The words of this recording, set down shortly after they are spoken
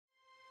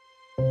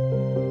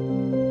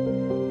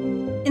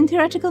In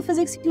theoretical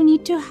physics, you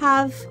need to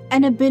have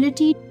an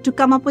ability to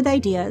come up with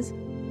ideas,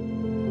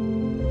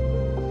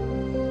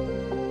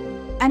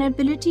 an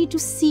ability to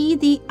see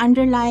the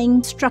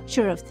underlying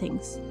structure of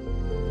things.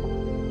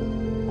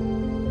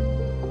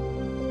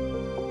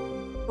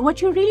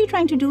 What you're really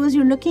trying to do is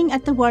you're looking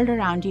at the world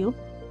around you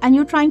and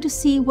you're trying to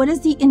see what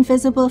is the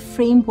invisible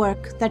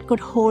framework that could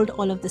hold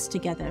all of this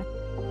together.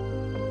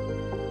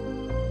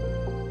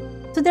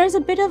 So there's a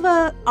bit of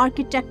a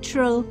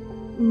architectural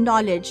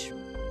knowledge,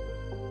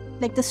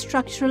 like the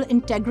structural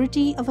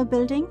integrity of a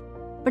building,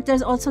 but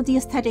there's also the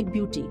aesthetic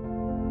beauty.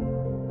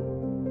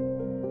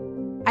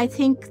 I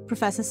think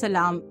Professor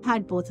Salam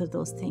had both of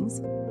those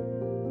things.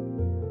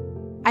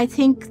 I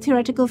think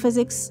theoretical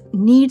physics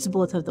needs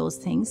both of those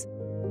things.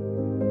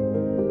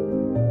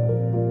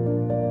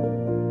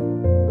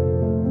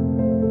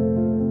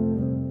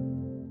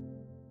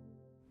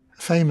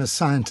 A famous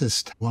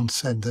scientist once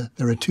said that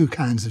there are two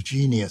kinds of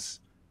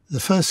genius. The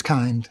first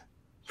kind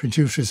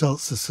produce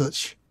results of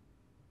such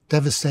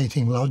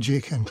devastating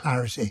logic and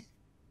clarity.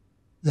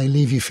 They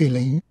leave you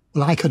feeling,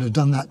 well, I could have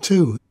done that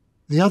too.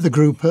 The other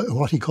group are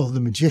what he called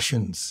the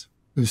magicians,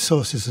 whose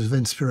sources of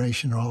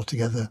inspiration are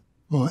altogether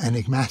more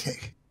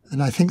enigmatic.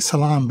 And I think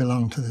Salam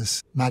belonged to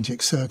this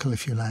magic circle,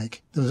 if you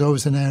like. There was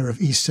always an air of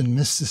Eastern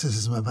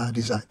mysticism about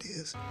his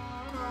ideas.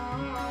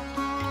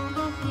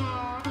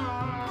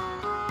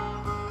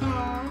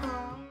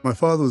 My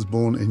father was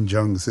born in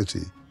Jung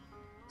City,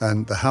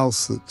 and the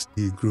house that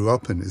he grew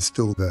up in is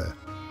still there.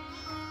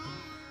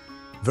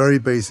 Very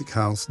basic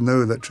house,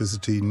 no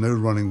electricity, no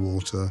running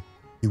water.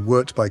 He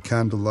worked by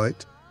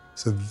candlelight.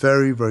 It's a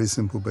very, very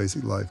simple,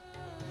 basic life.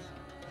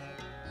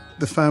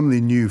 The family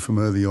knew from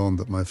early on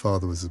that my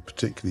father was a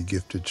particularly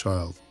gifted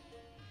child.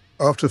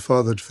 After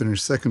father had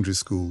finished secondary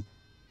school,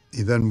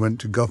 he then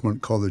went to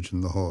government college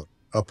in Lahore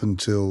up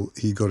until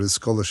he got his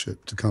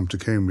scholarship to come to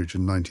Cambridge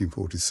in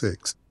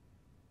 1946.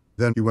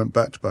 Then he went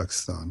back to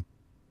Pakistan.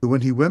 But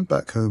when he went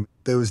back home,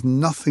 there was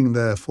nothing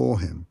there for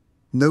him.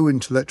 No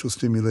intellectual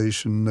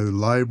stimulation, no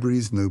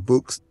libraries, no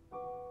books.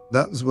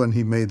 That was when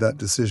he made that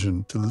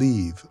decision to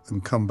leave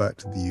and come back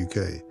to the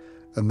UK.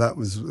 And that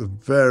was a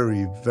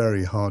very,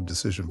 very hard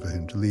decision for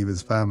him to leave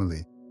his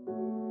family.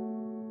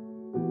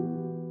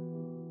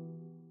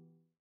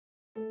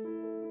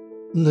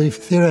 The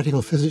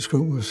theoretical physics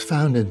group was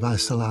founded by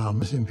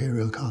Salam at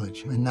Imperial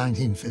College in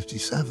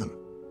 1957.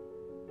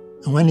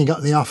 And when he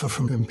got the offer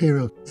from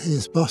Imperial,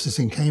 his bosses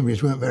in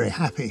Cambridge weren't very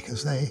happy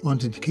because they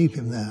wanted to keep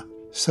him there.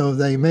 So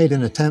they made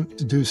an attempt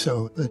to do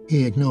so, but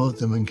he ignored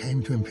them and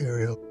came to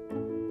Imperial.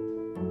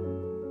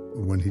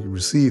 When he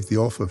received the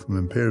offer from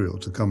Imperial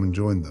to come and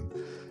join them,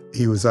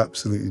 he was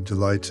absolutely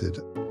delighted.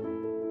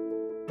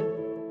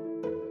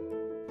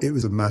 It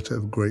was a matter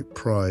of great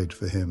pride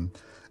for him,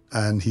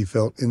 and he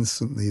felt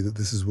instantly that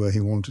this is where he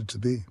wanted to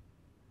be.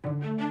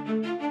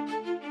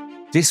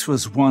 This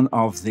was one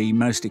of the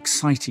most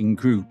exciting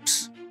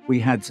groups. We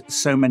had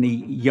so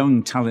many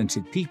young,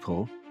 talented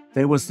people.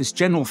 There was this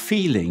general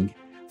feeling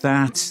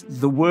that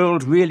the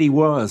world really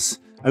was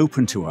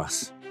open to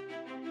us.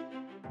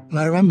 And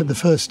I remember the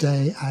first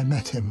day I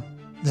met him,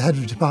 the head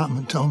of the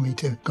department told me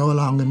to go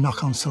along and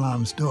knock on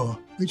Salam's door,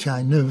 which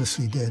I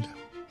nervously did.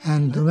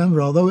 And I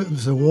remember, although it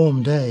was a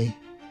warm day,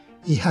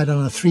 he had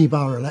on a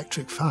 3-bar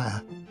electric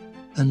fire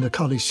and a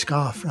college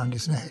scarf around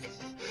his neck.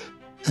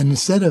 And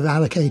instead of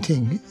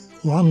allocating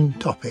one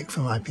topic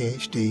for my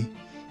PhD,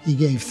 he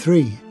gave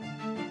 3.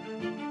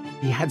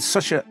 He had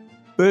such a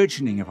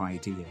burgeoning of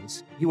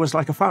ideas. He was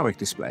like a firework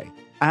display.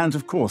 And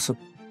of course, a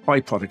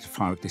byproduct of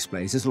firework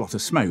displays is a lot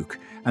of smoke.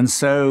 And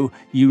so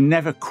you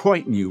never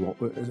quite knew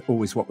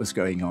what was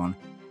going on.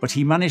 But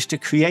he managed to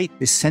create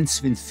this sense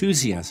of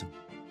enthusiasm.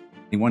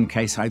 In one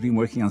case, I'd been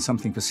working on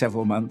something for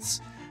several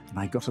months, and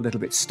I got a little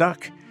bit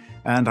stuck.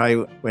 And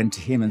I went to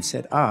him and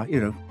said,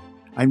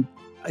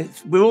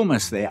 we're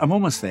almost there. I'm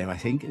almost there, I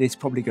think. It's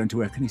probably going to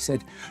work. And he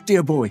said,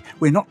 dear boy,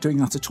 we're not doing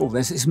that at all.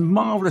 There's this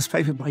marvellous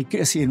paper by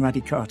Gersi and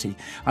Radicati,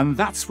 and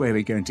that's where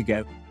we're going to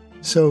go.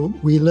 So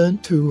we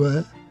learned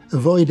to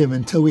avoid him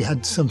until we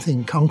had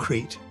something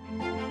concrete.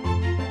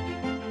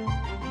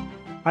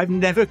 I've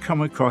never come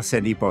across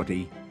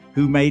anybody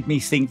who made me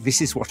think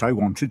this is what I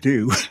want to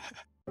do.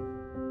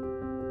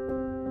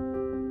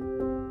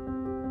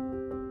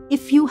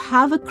 If you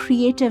have a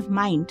creative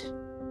mind,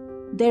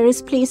 there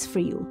is place for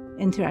you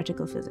in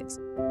theoretical physics.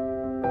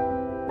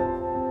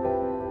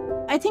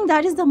 I think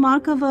that is the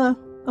mark of a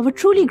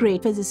truly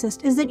great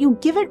physicist, is that you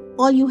give it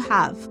all you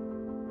have,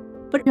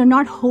 but you're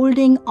not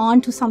holding on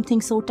to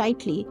something so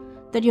tightly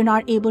that you're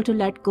not able to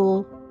let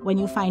go when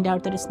you find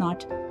out that it's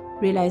not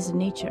realized in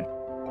nature.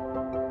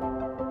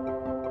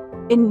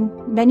 In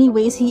many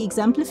ways, he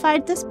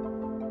exemplified this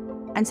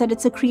and said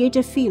it's a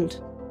creative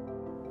field.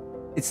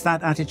 It's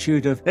that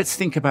attitude of, let's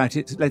think about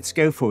it, let's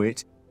go for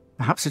it.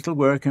 Perhaps it'll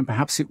work and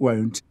perhaps it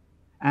won't.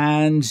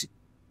 And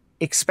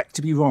expect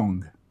to be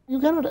wrong. You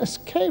cannot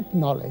escape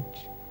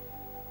knowledge.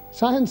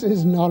 Science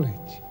is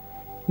knowledge.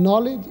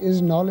 Knowledge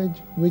is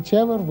knowledge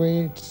whichever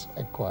way it's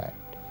acquired.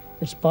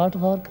 It's part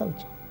of our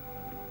culture.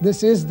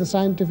 This is the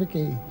scientific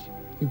age.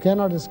 You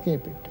cannot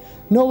escape it.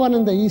 No one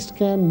in the East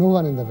can, no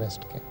one in the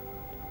West can.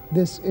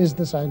 This is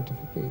the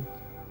scientific age.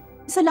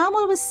 Salam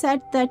always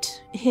said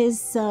that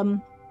his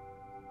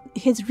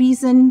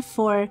reason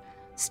for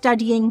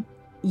studying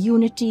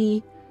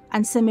unity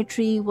and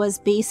symmetry was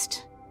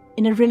based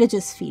in a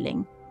religious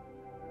feeling.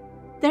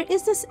 There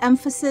is this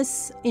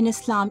emphasis in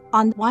Islam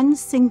on one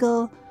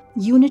single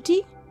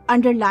unity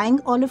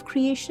underlying all of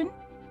creation.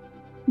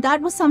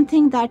 That was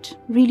something that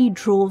really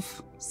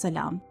drove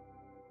Salam.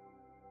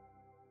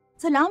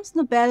 Salam's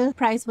Nobel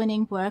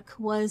Prize-winning work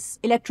was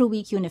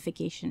electroweak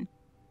unification.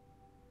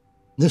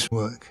 This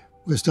work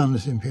was done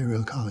at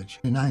Imperial College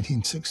in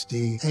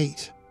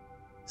 1968.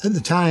 At the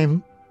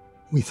time,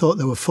 we thought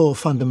there were four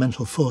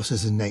fundamental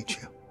forces in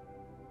nature: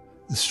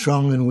 the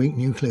strong and weak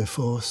nuclear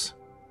force,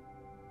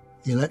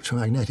 the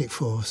electromagnetic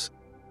force,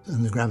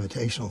 and the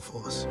gravitational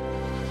force.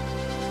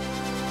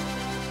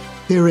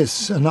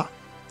 Theorists are not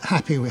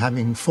happy with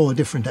having four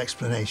different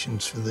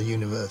explanations for the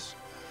universe.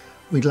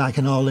 We'd like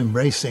an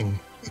all-embracing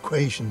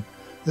equation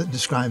that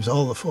describes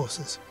all the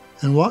forces.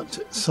 And what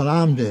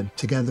Salam did,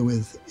 together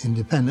with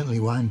independently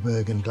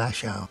Weinberg and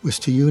Glashow, was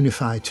to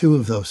unify two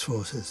of those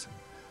forces: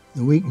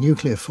 the weak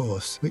nuclear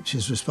force, which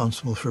is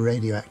responsible for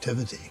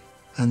radioactivity,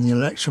 and the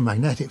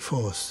electromagnetic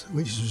force,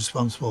 which is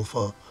responsible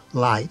for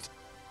light,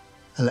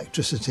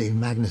 electricity,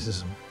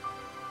 magnetism.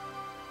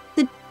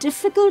 The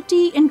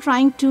difficulty in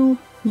trying to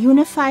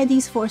unify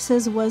these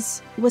forces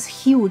was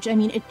huge. I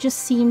mean, it just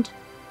seemed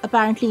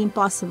apparently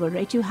impossible,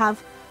 right? You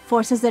have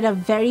forces that are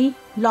very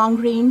long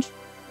range,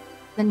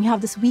 then you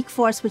have this weak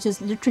force, which is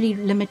literally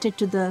limited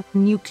to the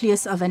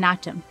nucleus of an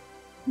atom.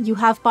 You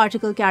have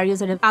particle carriers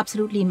that are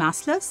absolutely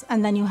massless,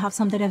 and then you have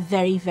some that are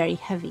very, very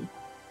heavy.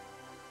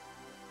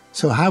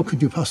 So how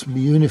could you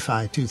possibly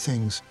unify two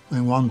things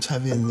when one's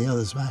heavy and the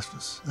other's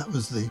massless? That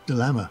was the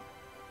dilemma.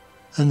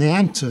 And the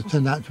answer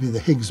turned out to be the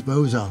Higgs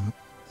boson.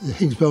 The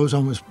Higgs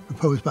boson was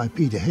proposed by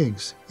Peter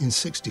Higgs in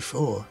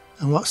 '64.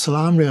 And what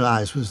Salam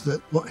realized was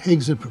that what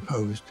Higgs had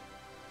proposed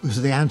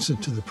was the answer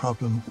to the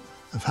problem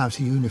of how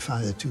to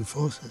unify the two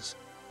forces.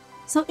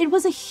 So it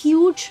was a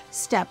huge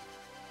step.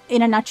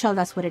 In a nutshell,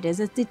 that's what it is.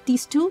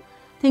 These two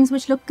things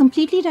which look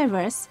completely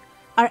diverse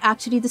are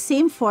actually the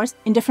same force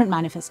in different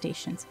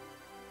manifestations.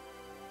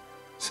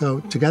 So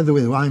together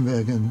with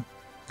Weinberg and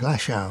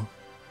Glashow,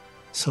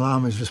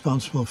 Salam is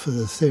responsible for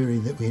the theory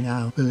that we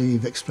now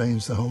believe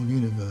explains the whole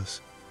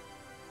universe,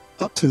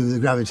 up to the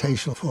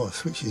gravitational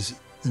force, which is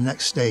the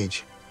next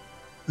stage.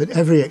 But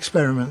every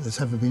experiment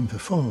that's ever been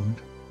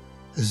performed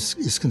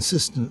is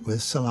consistent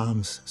with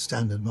Salam's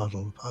standard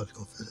model of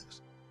particle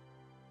physics.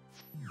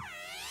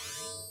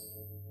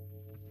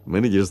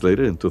 Many years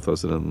later, in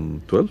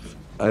 2012,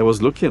 I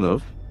was lucky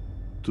enough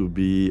to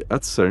be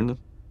at CERN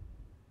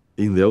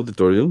in the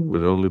auditorium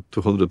with only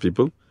 200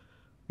 people,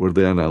 where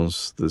they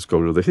announced the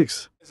discovery of the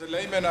Higgs. As a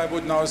layman, I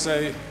would now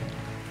say,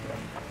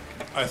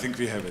 I think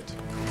we have it.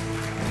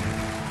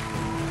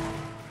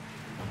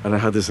 And I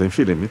had the same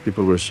feeling.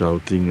 People were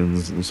shouting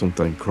and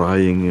sometimes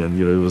crying, and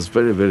it was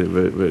very, very,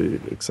 very,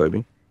 very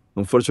exciting.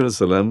 Unfortunately,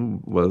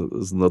 Salam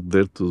was not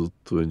there to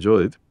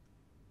enjoy it.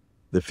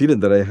 The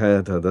feeling that I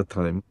had at that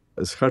time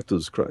is hard to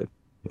describe.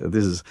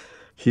 This is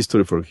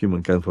history for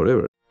humankind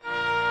forever.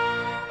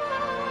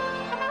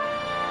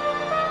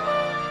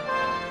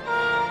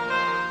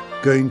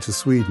 Going to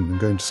Sweden and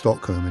going to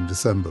Stockholm in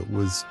December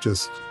was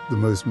just the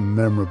most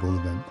memorable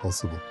event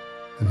possible.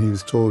 And he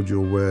was told,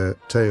 you'll wear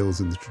tails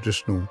in the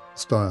traditional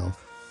style.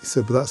 He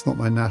said, but that's not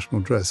my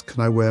national dress. Can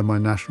I wear my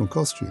national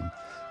costume?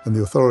 And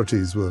the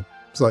authorities were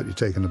slightly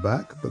taken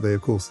aback, but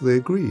of course, they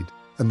agreed.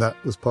 And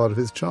that was part of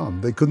his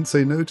charm. They couldn't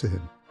say no to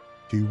him.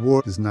 He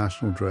wore his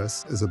national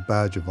dress as a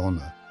badge of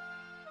honor.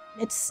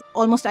 It's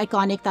almost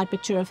iconic, that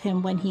picture of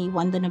him when he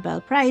won the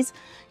Nobel Prize.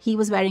 He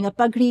was wearing a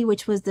pagri,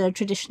 which was the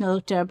traditional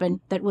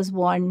turban that was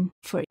worn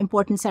for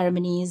important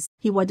ceremonies.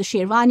 He wore the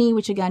sherwani,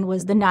 which again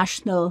was the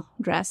national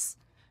dress.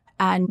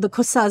 And the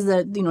kussas,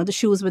 the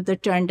shoes with the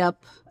turned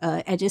up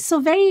edges.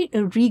 So very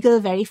regal,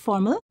 very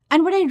formal.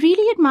 And what I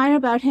really admire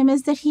about him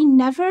is that he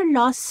never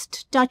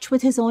lost touch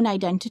with his own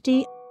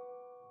identity.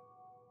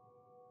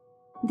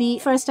 The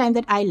first time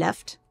that I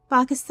left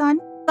Pakistan,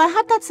 I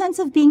had that sense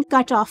of being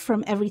cut off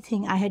from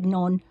everything I had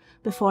known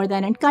before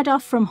then and cut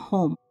off from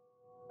home.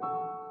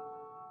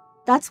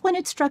 That's when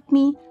it struck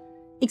me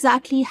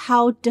exactly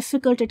how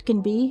difficult it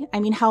can be.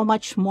 I mean, how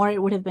much more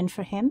it would have been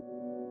for him.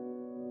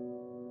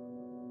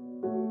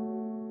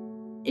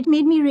 It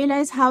made me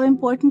realize how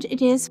important it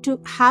is to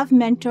have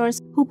mentors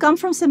who come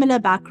from similar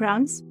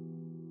backgrounds.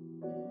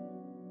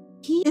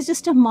 He is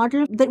just a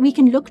model that we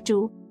can look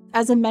to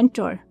as a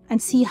mentor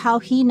and see how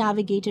he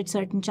navigated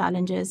certain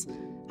challenges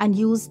and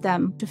use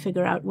them to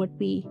figure out what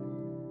we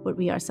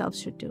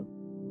ourselves should do.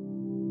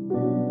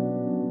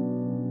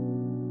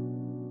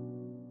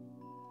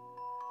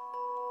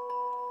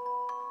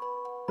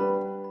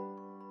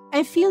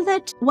 I feel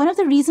that one of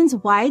the reasons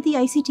why the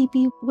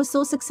ICTP was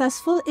so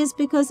successful is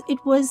because it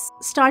was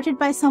started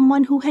by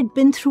someone who had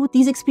been through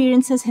these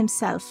experiences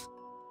himself.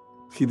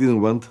 He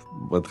didn't want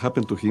what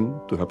happened to him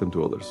to happen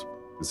to others.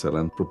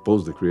 Salam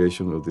proposed the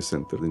creation of this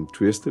center in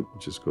Trieste,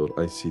 which is called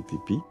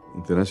ICTP,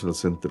 International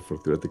Center for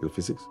Theoretical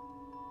Physics.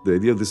 The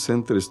idea of this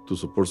center is to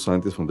support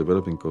scientists from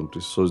developing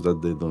countries so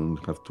that they don't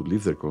have to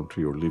leave their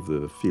country or leave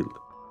the field.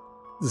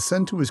 The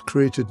center was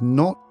created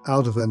not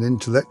out of an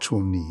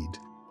intellectual need,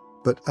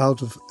 but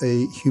out of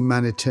a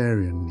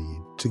humanitarian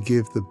need to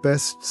give the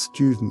best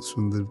students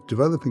from the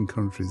developing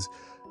countries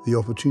the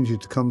opportunity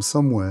to come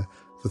somewhere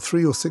for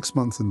 3 or 6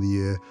 months in the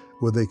year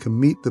where they can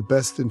meet the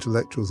best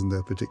intellectuals in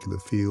their particular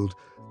field.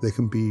 They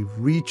can be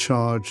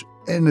recharged,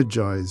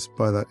 energized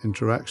by that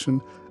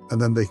interaction,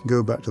 and then they can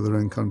go back to their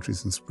own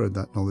countries and spread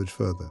that knowledge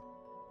further.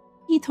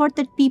 He thought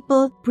that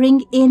people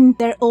bring in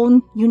their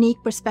own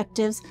unique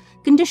perspectives,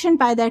 conditioned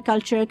by their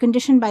culture,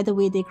 conditioned by the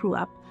way they grew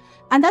up.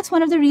 And that's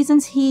one of the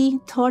reasons he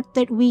thought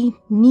that we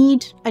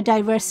need a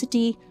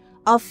diversity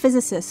of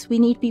physicists. We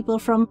need people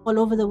from all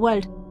over the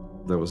world.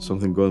 There was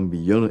something going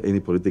beyond any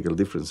political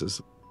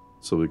differences.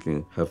 So we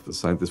can have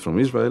scientists from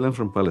Israel and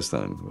from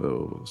Palestine,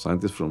 or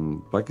scientists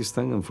from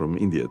Pakistan and from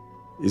India.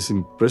 It's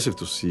impressive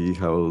to see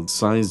how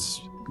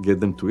science get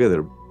them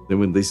together. And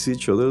when they see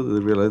each other, they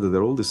realize that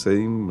they're all the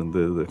same and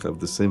they have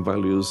the same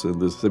values and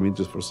the same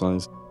interest for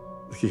science.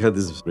 He had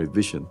this great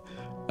vision,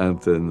 and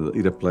then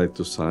it applied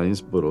to science,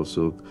 but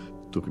also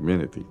to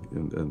humanity.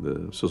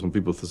 So some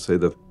people say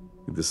that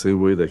in the same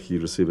way that he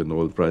received a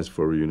Nobel Prize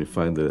for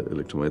unifying the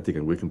electromagnetic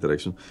and weak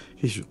interaction,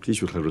 he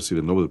should have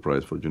received a Nobel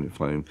Prize for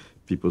unifying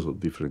peoples of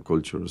different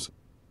cultures.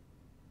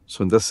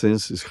 So in that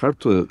sense, it's hard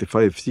to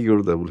identify a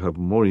figure that will have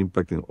more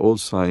impact in all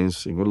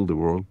science in all the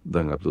world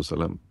than Abdus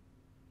Salam.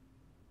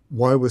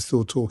 Why we're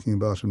still talking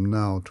about him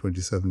now,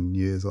 27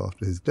 years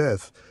after his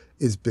death,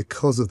 is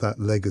because of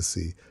that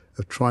legacy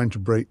of trying to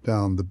break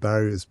down the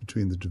barriers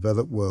between the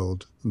developed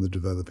world and the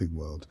developing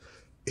world.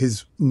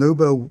 His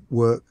Nobel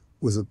work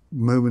was a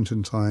moment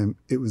in time.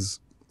 It was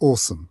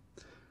awesome,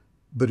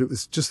 but it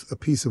was just a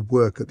piece of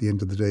work at the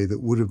end of the day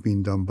that would have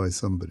been done by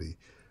somebody.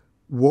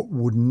 What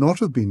would not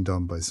have been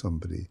done by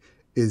somebody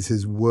is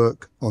his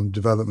work on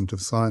development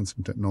of science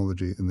and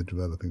technology in the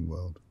developing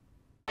world.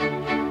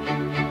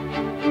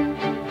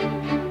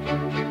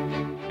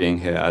 Being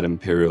here at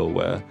Imperial,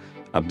 where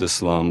Abdus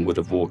Salam would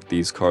have walked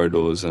these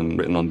corridors and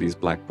written on these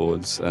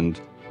blackboards, and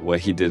where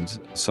he did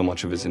so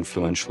much of his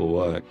influential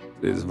work,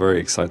 is a very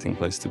exciting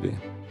place to be.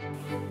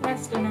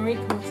 Western are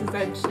equal to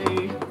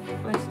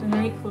Z2, Western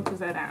are equal to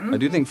Zn. I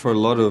do think for a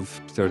lot of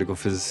theoretical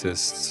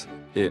physicists,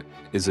 it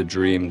is a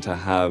dream to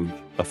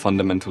have a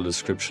fundamental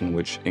description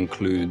which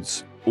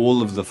includes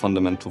all of the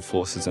fundamental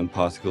forces and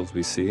particles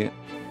we see.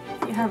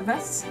 If you have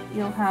this,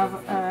 you'll have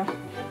a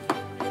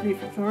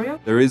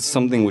factorial. There is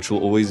something which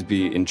will always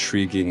be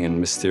intriguing and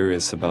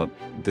mysterious about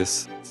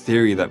this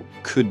theory that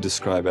could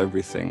describe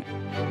everything.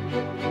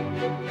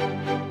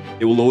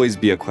 It will always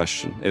be a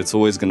question. It's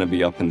always going to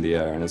be up in the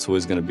air, and it's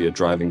always going to be a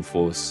driving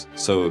force.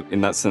 So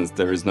in that sense,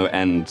 there is no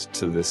end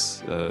to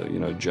this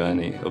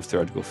journey of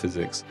theoretical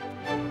physics.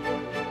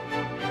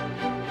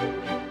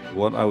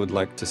 What I would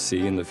like to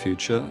see in the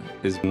future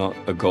is not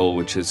a goal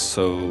which is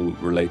so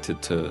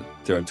related to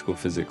theoretical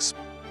physics.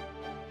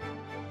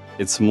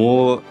 It's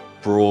more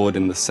broad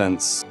in the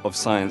sense of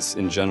science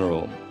in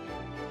general.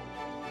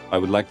 I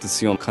would like to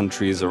see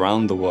countries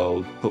around the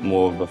world put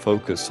more of a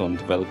focus on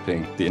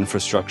developing the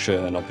infrastructure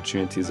and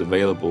opportunities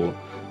available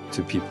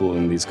to people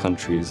in these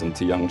countries and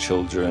to young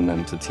children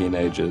and to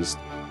teenagers.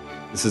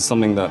 This is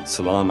something that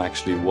Salam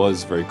actually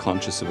was very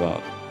conscious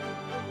about,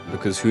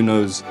 because who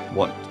knows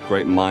what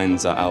great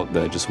minds are out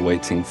there just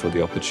waiting for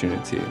the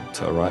opportunity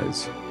to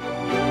arise.